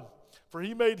God. For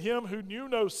he made him who knew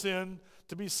no sin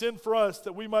to be sin for us,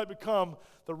 that we might become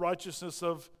the righteousness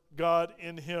of God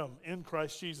in him, in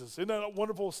Christ Jesus. Isn't that a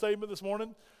wonderful statement this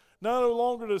morning? No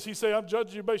longer does he say, I'm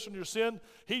judging you based on your sin.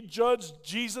 He judged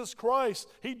Jesus Christ.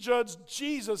 He judged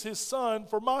Jesus, his son,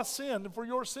 for my sin and for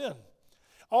your sin.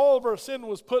 All of our sin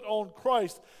was put on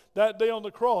Christ that day on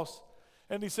the cross.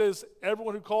 And he says,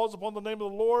 everyone who calls upon the name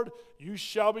of the Lord, you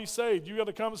shall be saved. You got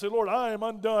to come and say, Lord, I am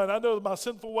undone. I know my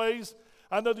sinful ways.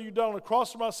 I know that you died on the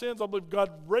cross for my sins. I believe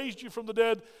God raised you from the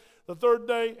dead. the third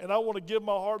day, and I want to give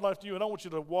my heart and life to you, and I want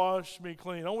you to wash me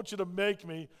clean. I want you to make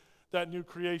me that new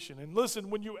creation. And listen,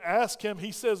 when you ask him,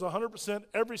 he says 100%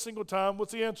 every single time.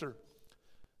 What's the answer?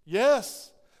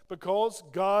 Yes, because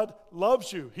God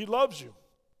loves you. He loves you.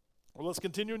 Well, let's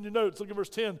continue in your notes. Look at verse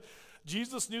 10.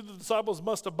 Jesus knew the disciples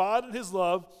must abide in his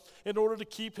love in order to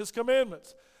keep his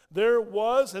commandments. There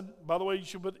was, and by the way, you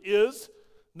should put is,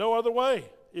 no other way.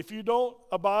 If you don't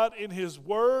abide in his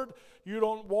word, you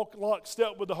don't walk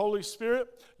lockstep with the Holy Spirit,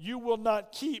 you will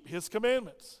not keep his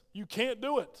commandments. You can't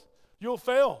do it. You'll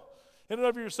fail. In and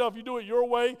of yourself, you do it your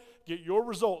way, get your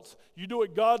results. You do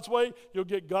it God's way, you'll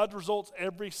get God's results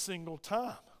every single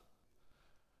time.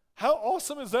 How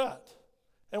awesome is that?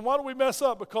 And why do we mess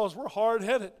up? Because we're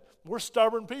hard-headed. We're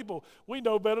stubborn people. We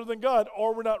know better than God,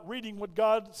 or we're not reading what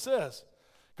God says.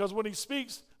 Because when he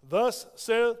speaks, thus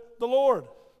saith the Lord,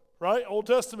 right? Old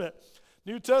Testament,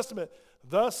 New Testament,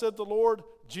 thus saith the Lord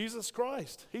Jesus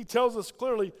Christ. He tells us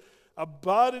clearly,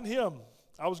 abide in him.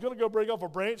 I was going to go break off a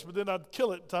branch, but then I'd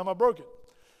kill it the time I broke it.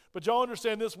 But y'all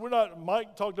understand this.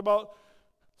 Mike talked about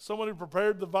someone who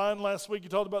prepared the vine last week. He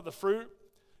talked about the fruit.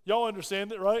 Y'all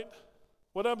understand it, right?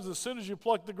 What happens as soon as you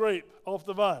pluck the grape off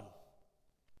the vine?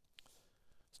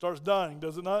 It starts dying,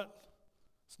 does it not?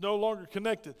 It's no longer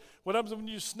connected. What happens when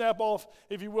you snap off,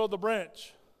 if you will, the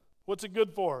branch? What's it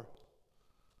good for?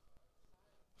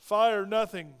 Fire,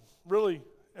 nothing, really.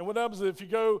 And what happens if you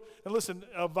go and listen,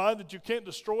 a vine that you can't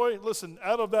destroy, listen,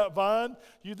 out of that vine,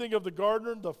 you think of the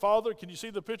gardener, the Father. Can you see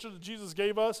the picture that Jesus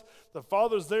gave us? The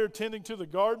Father's there tending to the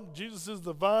garden. Jesus is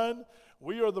the vine.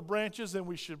 We are the branches, and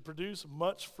we should produce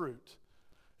much fruit.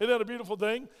 Isn't that a beautiful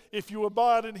thing? If you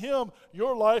abide in him,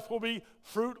 your life will be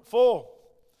fruitful.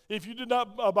 If you do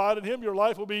not abide in him, your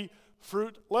life will be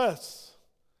fruitless.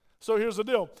 So here's the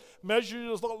deal. Measure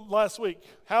your last week.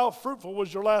 How fruitful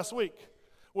was your last week?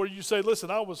 Where you say,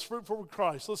 listen, I was fruitful with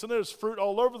Christ. Listen, there's fruit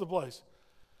all over the place.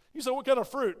 You say, what kind of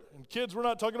fruit? And kids, we're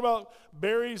not talking about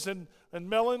berries and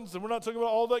melons, and we're not talking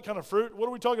about all that kind of fruit. What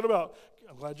are we talking about?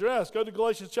 I'm glad you asked. Go to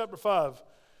Galatians chapter 5.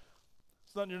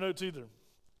 It's not in your notes either.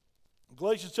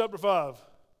 Galatians chapter 5.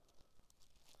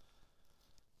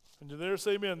 And you're there,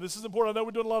 say amen. This is important. I know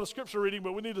we're doing a lot of scripture reading,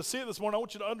 but we need to see it this morning. I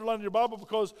want you to underline in your Bible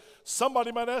because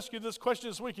somebody might ask you this question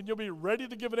this week, and you'll be ready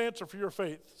to give an answer for your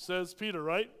faith, says Peter,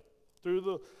 right? Through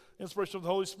the inspiration of the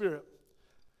Holy Spirit.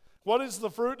 What is the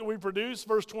fruit that we produce?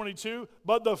 Verse 22,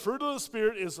 but the fruit of the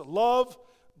Spirit is love.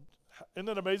 Isn't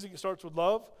that amazing? It starts with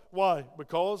love. Why?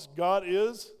 Because God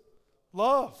is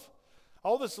love.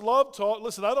 All this love talk,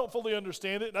 listen, I don't fully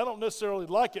understand it, and I don't necessarily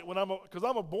like it because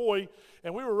I'm a boy,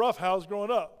 and we were roughhoused growing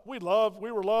up. We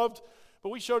were loved, but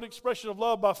we showed expression of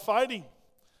love by fighting,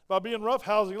 by being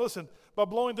roughhousing. Listen, by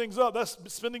blowing things up. That's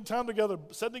spending time together,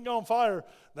 setting on fire.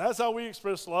 That's how we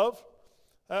express love.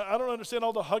 I don't understand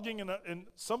all the hugging, and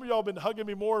some of y'all have been hugging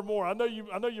me more and more. I know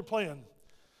you're playing.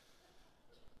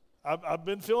 I've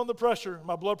been feeling the pressure.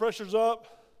 My blood pressure's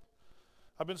up.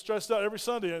 I've been stressed out every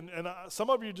Sunday, and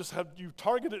some of you you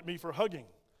targeted me for hugging.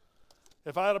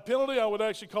 If I had a penalty, I would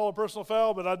actually call a personal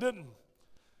foul, but I didn't.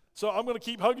 So I'm going to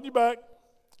keep hugging you back.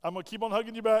 I'm going to keep on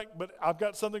hugging you back, but I've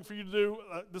got something for you to do.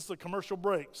 This is a commercial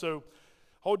break, so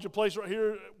hold your place right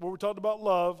here where we talked about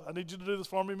love. I need you to do this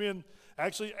for me.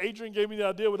 Actually, Adrian gave me the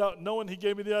idea without knowing he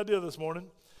gave me the idea this morning.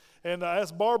 And I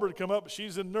asked Barbara to come up, but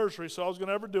she's in nursery, so I was going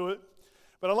to ever do it.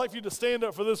 But I'd like for you to stand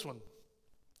up for this one.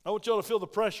 I want y'all to feel the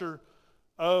pressure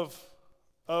of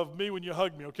me when you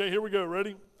hug me. Okay, here we go.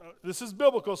 Ready? This is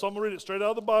biblical, so I'm going to read it straight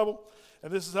out of the Bible.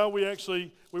 And this is how we want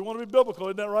to be biblical.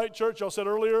 Isn't that right, church? Y'all said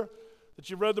earlier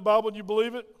that you read the Bible and you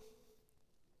believe it?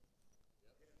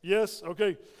 Yes?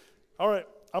 Okay. All right.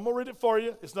 I'm going to read it for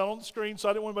you. It's not on the screen, so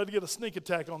I didn't want anybody to get a sneak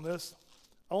attack on this.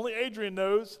 Only Adrian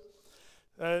knows,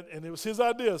 and it was his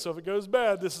idea. So if it goes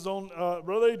bad, this is on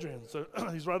Brother Adrian. So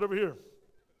he's right over here.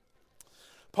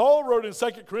 Paul wrote in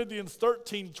 2 Corinthians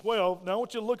 13:12. Now I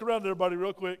want you to look around, everybody,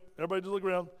 real quick. Everybody just look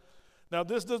around. Now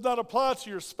this does not apply to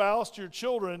your spouse, to your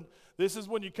children. This is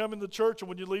when you come in the church and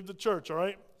when you leave the church, all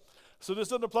right? So this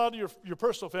doesn't apply to your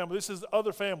personal family. This is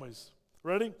other families.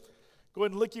 Ready? Go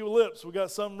ahead and lick your lips. We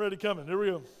got something ready coming. Here we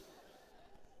go.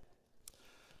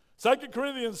 2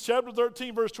 Corinthians chapter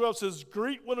 13, verse 12 says,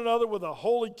 greet one another with a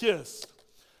holy kiss.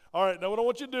 All right, now what I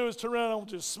want you to do is turn around. I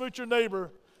want you to smooch your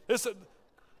neighbor.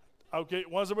 Okay,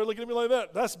 why is everybody looking at me like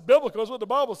that? That's biblical. That's what the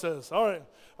Bible says. All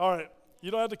right.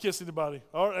 You don't have to kiss anybody.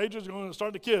 All right, Adrian's going to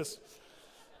start to kiss.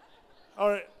 All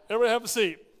right, everybody have a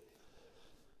seat.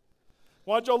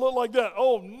 Why'd y'all look like that?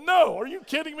 Oh, no, are you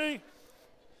kidding me?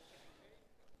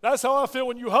 That's how I feel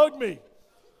when you hug me.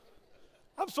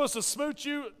 I'm supposed to smooch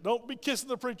you. Don't be kissing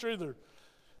the preacher either.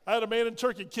 I had a man in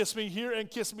Turkey kiss me here and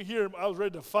kiss me here. I was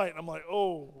ready to fight. I'm like,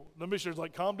 oh, the missionary's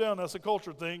like, calm down. That's a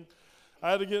culture thing.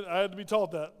 I had to be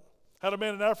taught that. Had a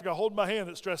man in Africa hold my hand.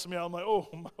 It stressed me out. I'm like, oh,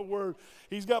 my word.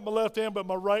 He's got my left hand, but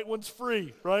my right one's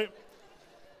free, right?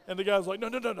 And the guy's like, no.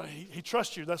 He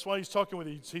trusts you. That's why he's talking with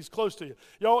you. He's close to you.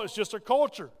 Y'all, it's just a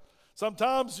culture.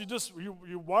 Sometimes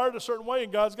you're wired a certain way,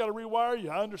 and God's got to rewire you.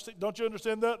 I understand. Don't you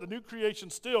understand that? The new creation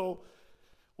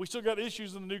we still got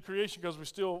issues in the new creation because we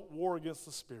still war against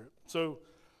the Spirit. So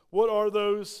what are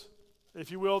those, if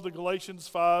you will, the Galatians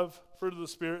 5 fruit of the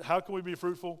Spirit? How can we be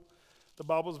fruitful? The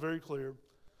Bible is very clear.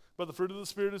 But the fruit of the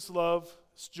Spirit is love,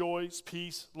 it's joy, it's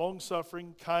peace,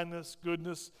 long-suffering, kindness,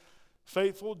 goodness,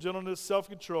 faithful, gentleness,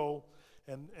 self-control.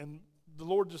 And the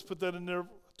Lord just put that in there,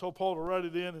 told Paul to write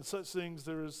it in. And such things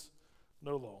there is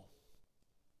no law.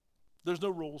 There's no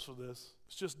rules for this.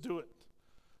 It's just do it.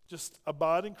 Just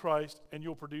abide in Christ and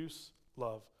you'll produce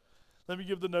love. Let me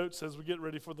give the notes as we get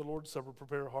ready for the Lord's Supper,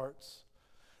 prepare our hearts.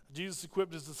 Jesus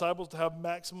equipped his disciples to have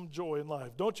maximum joy in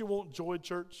life. Don't you want joy,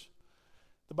 church?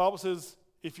 The Bible says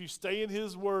if you stay in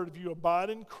his word, if you abide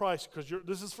in Christ, because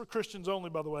this is for Christians only,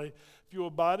 by the way, if you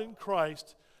abide in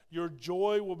Christ, your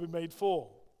joy will be made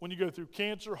full. When you go through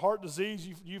cancer, heart disease,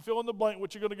 you fill in the blank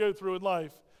what you're going to go through in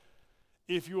life.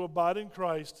 If you abide in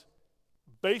Christ,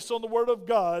 based on the word of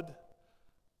God,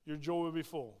 your joy will be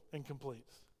full and complete.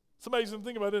 It's amazing to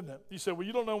think about, isn't it? You say, well,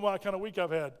 you don't know what kind of week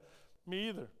I've had. Me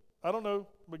either. I don't know,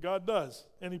 but God does.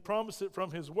 And he promised it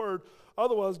from his word.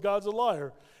 Otherwise, God's a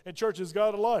liar. And church, is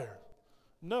God a liar?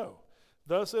 No.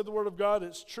 Thus said the word of God,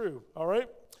 it's true. All right?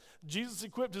 Jesus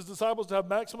equipped his disciples to have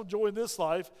maximum joy in this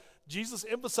life. Jesus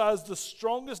emphasized the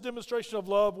strongest demonstration of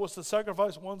love was to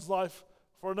sacrifice one's life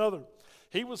for another.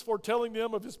 He was foretelling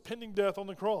them of his pending death on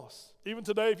the cross. Even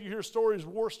today, if you hear stories,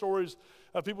 war stories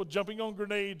of people jumping on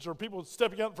grenades or people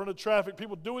stepping out in front of traffic,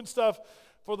 people doing stuff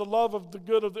for the love of the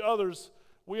good of the others,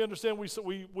 we understand we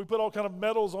put all kind of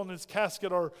medals on his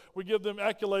casket, or we give them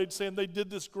accolades saying they did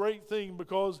this great thing,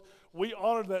 because we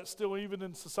honor that still, even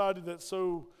in society that's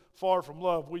so far from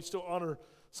love. We still honor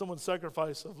someone's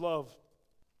sacrifice of love.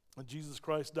 And Jesus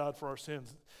Christ died for our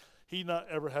sins, he not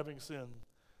ever having sinned.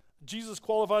 Jesus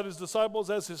qualified his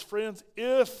disciples as his friends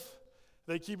if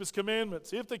they keep his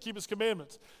commandments. If they keep his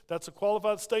commandments. That's a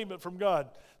qualified statement from God.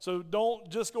 So don't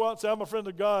just go out and say, I'm a friend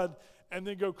of God, and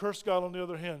then go curse God on the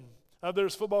other hand. Now,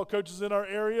 there's football coaches in our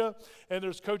area, and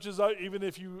there's coaches, even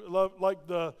if you love, like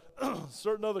the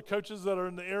certain other coaches that are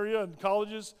in the area and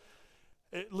colleges.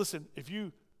 Listen, if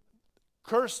you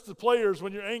curse the players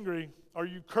when you're angry, or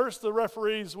you curse the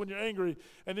referees when you're angry,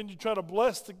 and then you try to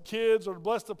bless the kids or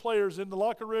bless the players in the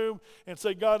locker room and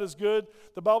say God is good,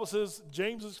 the Bible says,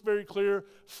 James is very clear,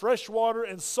 fresh water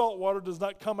and salt water does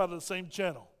not come out of the same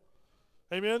channel.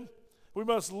 Amen? We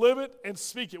must live it and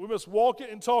speak it. We must walk it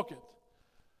and talk it.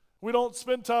 We don't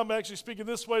spend time actually speaking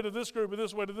this way to this group and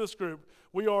this way to this group.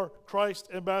 We are Christ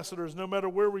ambassadors no matter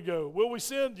where we go. Will we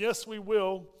sin? Yes, we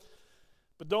will.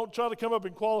 But don't try to come up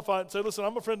and qualify it and say, listen,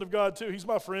 I'm a friend of God too. He's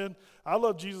my friend. I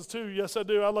love Jesus too. Yes, I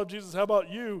do. I love Jesus. How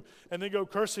about you? And then go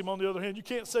curse him on the other hand. You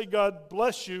can't say God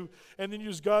bless you and then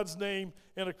use God's name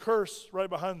and a curse right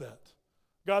behind that.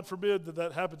 God forbid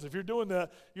that happens. If you're doing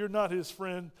that, you're not his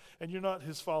friend and you're not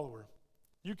his follower.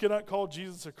 You cannot call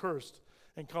Jesus accursed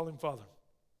and call him Father.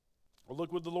 Well,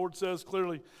 look what the Lord says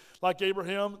clearly. Like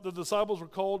Abraham, the disciples were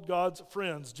called God's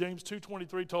friends. James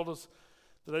 2:23 told us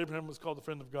that Abraham was called the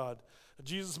friend of God.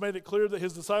 Jesus made it clear that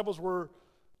his disciples were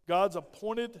God's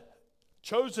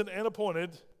chosen and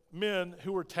appointed men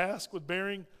who were tasked with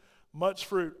bearing much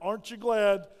fruit. Aren't you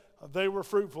glad they were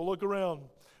fruitful? Look around.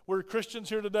 We're Christians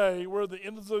here today. We're at the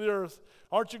ends of the earth.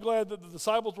 Aren't you glad that the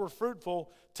disciples were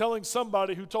fruitful, telling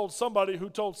somebody who told somebody who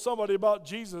told somebody about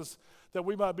Jesus, that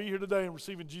we might be here today and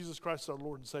receiving Jesus Christ as our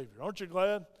Lord and Savior? Aren't you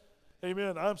glad?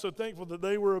 Amen. I'm so thankful that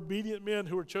they were obedient men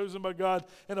who were chosen by God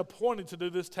and appointed to do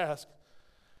this task.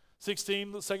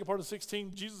 16, the second part of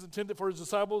 16, Jesus intended for his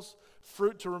disciples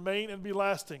fruit to remain and be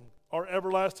lasting or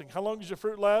everlasting. How long does your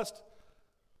fruit last?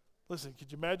 Listen,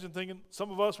 could you imagine thinking,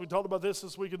 some of us, we talked about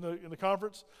this week in the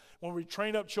conference, when we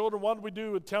train up children, what did we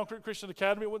do at Town Creek Christian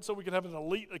Academy? It wasn't so we could have an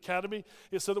elite academy.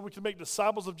 It's so that we can make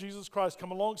disciples of Jesus Christ, come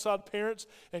alongside parents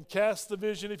and cast the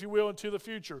vision, if you will, into the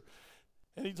future.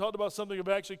 And he talked about something of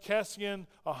actually casting in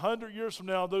 100 years from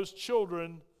now, those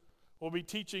children will be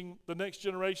teaching the next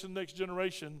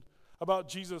generation about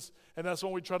Jesus, and that's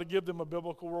when we try to give them a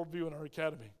biblical worldview in our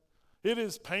academy. It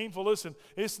is painful. Listen,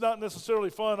 it's not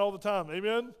necessarily fun all the time.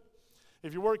 Amen?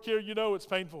 If you work here, you know it's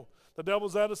painful. The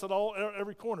devil's at us at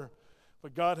every corner.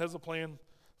 But God has a plan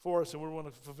for us, and we want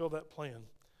to fulfill that plan.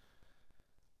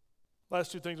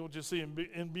 Last two things I want you to see.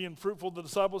 In being fruitful, the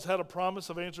disciples had a promise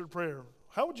of answered prayer.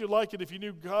 How would you like it if you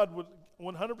knew God would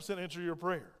 100% answer your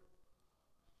prayer?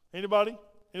 Anybody?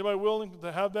 Anybody willing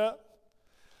to have that?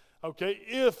 Okay,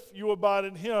 if you abide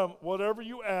in him, whatever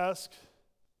you ask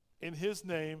in his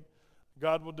name,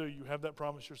 God will do. You have that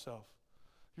promise yourself.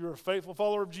 You're a faithful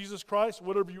follower of Jesus Christ.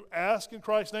 Whatever you ask in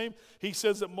Christ's name, he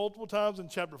says it multiple times in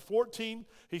chapter 14.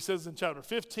 He says in chapter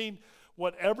 15,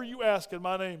 whatever you ask in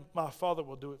my name, my Father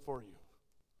will do it for you.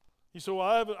 You say, well,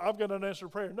 I've got an answered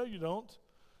prayer. No, you don't.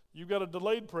 You've got a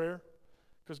delayed prayer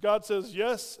because God says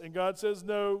yes and God says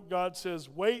no. God says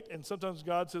wait, and sometimes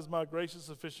God says my grace is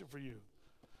sufficient for you.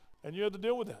 And you have to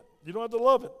deal with that. You don't have to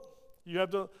love it. You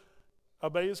have to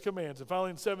obey his commands. And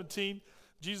finally in 17,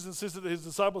 Jesus insisted that his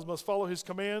disciples must follow his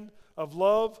command of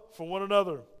love for one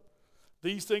another.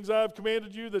 These things I have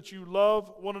commanded you, that you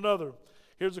love one another.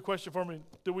 Here's a question for me.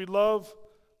 Do we love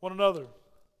one another?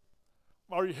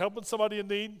 Are you helping somebody in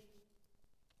need?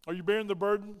 Are you bearing the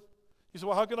burden? You say,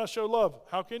 well, how can I show love?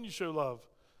 How can you show love?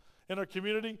 In our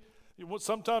community,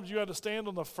 sometimes you have to stand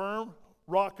on the firm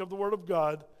rock of the Word of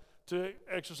God to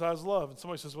exercise love. And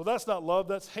somebody says, well, that's not love,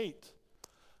 that's hate.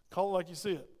 Call it like you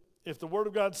see it. If the Word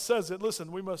of God says it,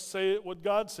 listen, we must say it what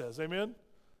God says. Amen?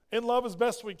 In love as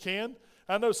best we can.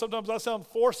 I know sometimes I sound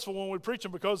forceful when we preach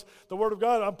them because the Word of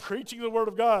God, I'm preaching the Word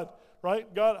of God,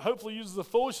 right? God hopefully uses the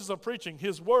foolishness of preaching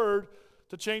His Word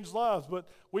to change lives. But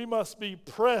we must be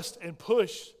pressed and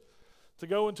pushed to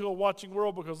go into a watching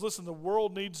world because, listen, the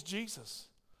world needs Jesus.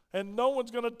 And no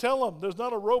one's going to tell them. There's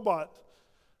not a robot.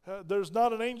 There's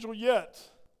not an angel yet.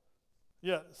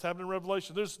 Yeah, it's happening in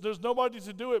Revelation. There's nobody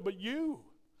to do it but you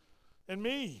and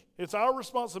me. It's our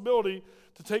responsibility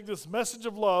to take this message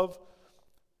of love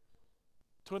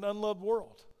to an unloved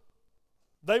world.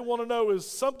 They want to know, is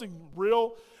something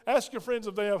real? Ask your friends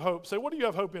if they have hope. Say, what do you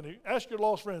have hope in? Ask your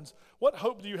lost friends, what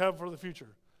hope do you have for the future?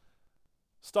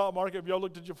 Stock market, have y'all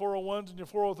looked at your 401s and your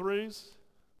 403s?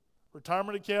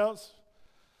 Retirement accounts?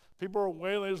 People are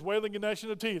wailing, there's wailing and gnashing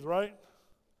of teeth, right?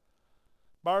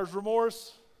 Buyer's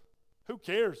remorse? Who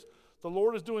cares? The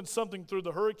Lord is doing something through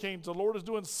the hurricanes. The Lord is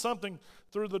doing something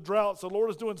through the droughts. The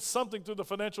Lord is doing something through the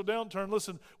financial downturn.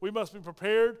 Listen, we must be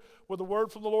prepared with a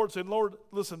word from the Lord saying, Lord,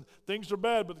 listen, things are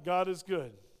bad, but God is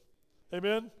good.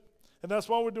 Amen? And that's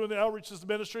why we're doing the outreaches to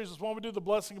ministries. That's why we do the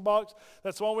blessing box.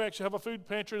 That's why we actually have a food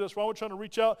pantry. That's why we're trying to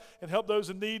reach out and help those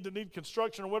in need that need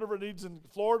construction or whatever it needs in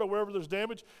Florida, wherever there's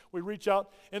damage. We reach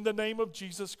out in the name of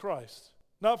Jesus Christ.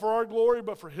 Not for our glory,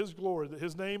 but for his glory, that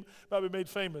his name might be made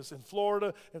famous in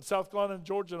Florida and South Carolina and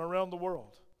Georgia and around the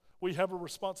world. We have a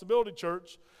responsibility,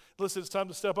 church. Listen, it's time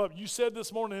to step up. You said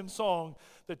this morning in song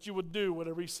that you would do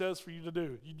whatever he says for you to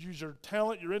do. You'd use your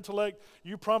talent, your intellect.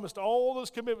 You promised all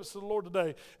those commitments to the Lord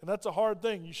today, and that's a hard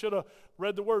thing. You should have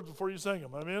read the words before you sang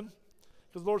them. Amen?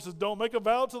 Because the Lord says, don't make a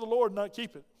vow to the Lord and not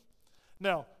keep it.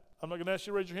 Now, I'm not going to ask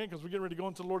you to raise your hand because we're getting ready to go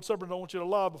into the Lord's Supper and I don't want you to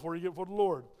lie before you get before the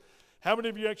Lord. How many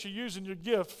of you actually using your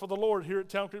gift for the Lord here at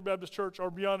Town Creek Baptist Church or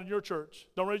beyond in your church?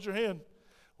 Don't raise your hand.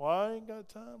 Well, I ain't got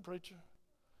time, preacher.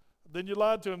 Then you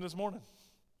lied to him this morning.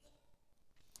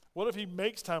 What if he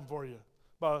makes time for you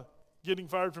by getting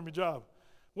fired from your job?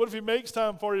 What if he makes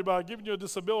time for you by giving you a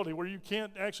disability where you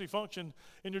can't actually function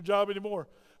in your job anymore?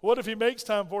 What if he makes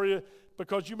time for you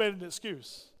because you made an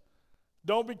excuse?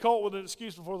 Don't be caught with an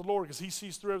excuse before the Lord because he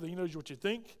sees through everything. He knows what you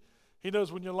think. He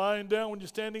knows when you're lying down, when you're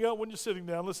standing up, when you're sitting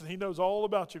down. Listen, he knows all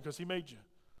about you because he made you.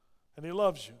 And he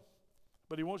loves you.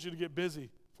 But he wants you to get busy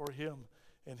for him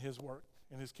and his work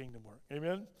and his kingdom work.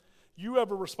 Amen? You have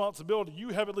a responsibility. You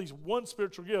have at least one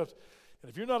spiritual gift.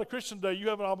 And if you're not a Christian today, you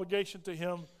have an obligation to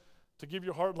him to give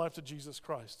your heart and life to Jesus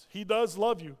Christ. He does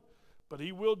love you, but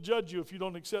he will judge you if you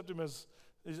don't accept him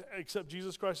accept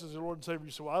Jesus Christ as your Lord and Savior.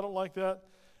 You say, well, I don't like that.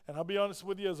 And I'll be honest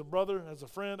with you, as a brother, as a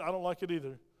friend, I don't like it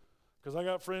either. Because I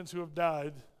got friends who have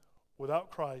died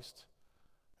without Christ,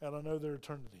 and I know their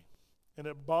eternity. And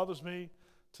it bothers me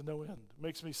to no end. It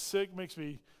makes me sick, makes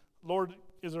me, Lord,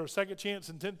 is there a second chance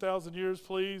in 10,000 years,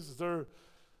 please? I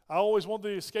always want the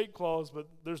escape clause, but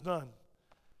there's none.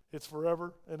 It's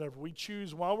forever and ever. We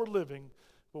choose while we're living,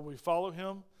 will we follow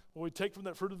him, will we take from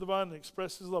that fruit of the vine and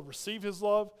express his love, receive his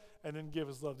love, and then give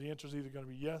his love. The answer is either going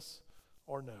to be yes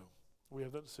or no. We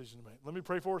have that decision to make. Let me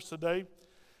pray for us today.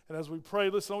 And as we pray,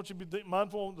 listen, I want you to be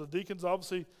mindful of the deacons.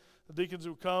 Obviously, the deacons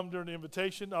who come during the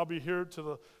invitation, I'll be here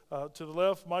to the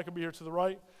left. Mike will be here to the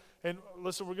right. And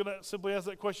listen, we're going to simply ask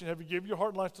that question. Have you given your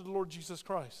heart and life to the Lord Jesus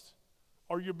Christ?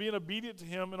 Are you being obedient to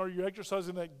him, and are you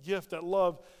exercising that gift, that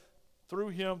love, through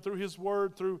him, through his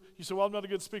word, you say, well, I'm not a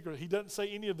good speaker. He doesn't say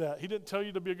any of that. He didn't tell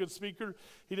you to be a good speaker.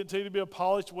 He didn't tell you to be a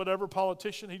polished whatever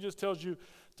politician. He just tells you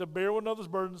to bear one another's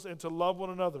burdens and to love one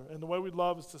another. And the way we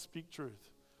love is to speak truth.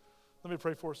 Let me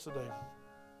pray for us today.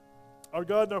 Our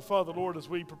God and our Father, Lord, as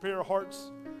we prepare our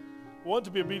hearts, one,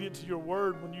 to be obedient to your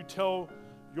word when you tell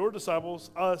your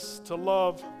disciples, us, to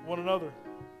love one another.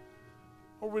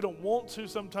 Or we don't want to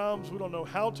sometimes, we don't know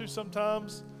how to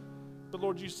sometimes, but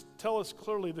Lord, you tell us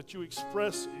clearly that you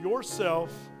express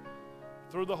yourself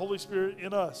through the Holy Spirit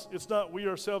in us. It's not we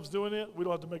ourselves doing it. We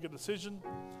don't have to make a decision.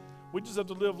 We just have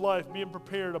to live life being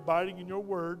prepared, abiding in your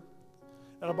word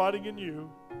and abiding in you,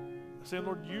 saying,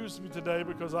 Lord, use me today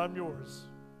because I'm yours.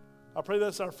 I pray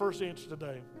that's our first answer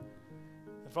today.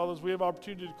 And Father, as we have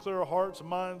opportunity to clear our hearts and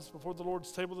minds before the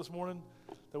Lord's table this morning,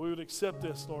 that we would accept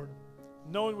this, Lord,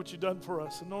 knowing what you've done for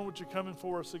us and knowing what you're coming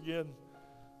for us again.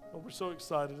 Lord, we're so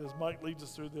excited as Mike leads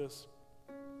us through this.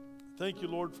 Thank you,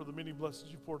 Lord, for the many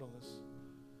blessings you've poured on us.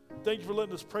 Thank you for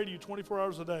letting us pray to you 24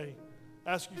 hours a day,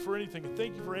 ask you for anything, and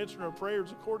thank you for answering our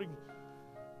prayers according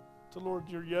to, Lord,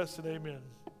 your yes and amen.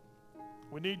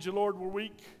 We need you, Lord. We're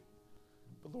weak,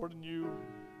 but Lord, in you,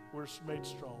 we're made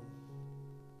strong.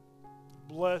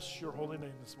 Bless your holy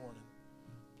name this morning.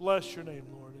 Bless your name,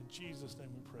 Lord. In Jesus' name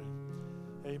we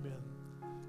pray. Amen.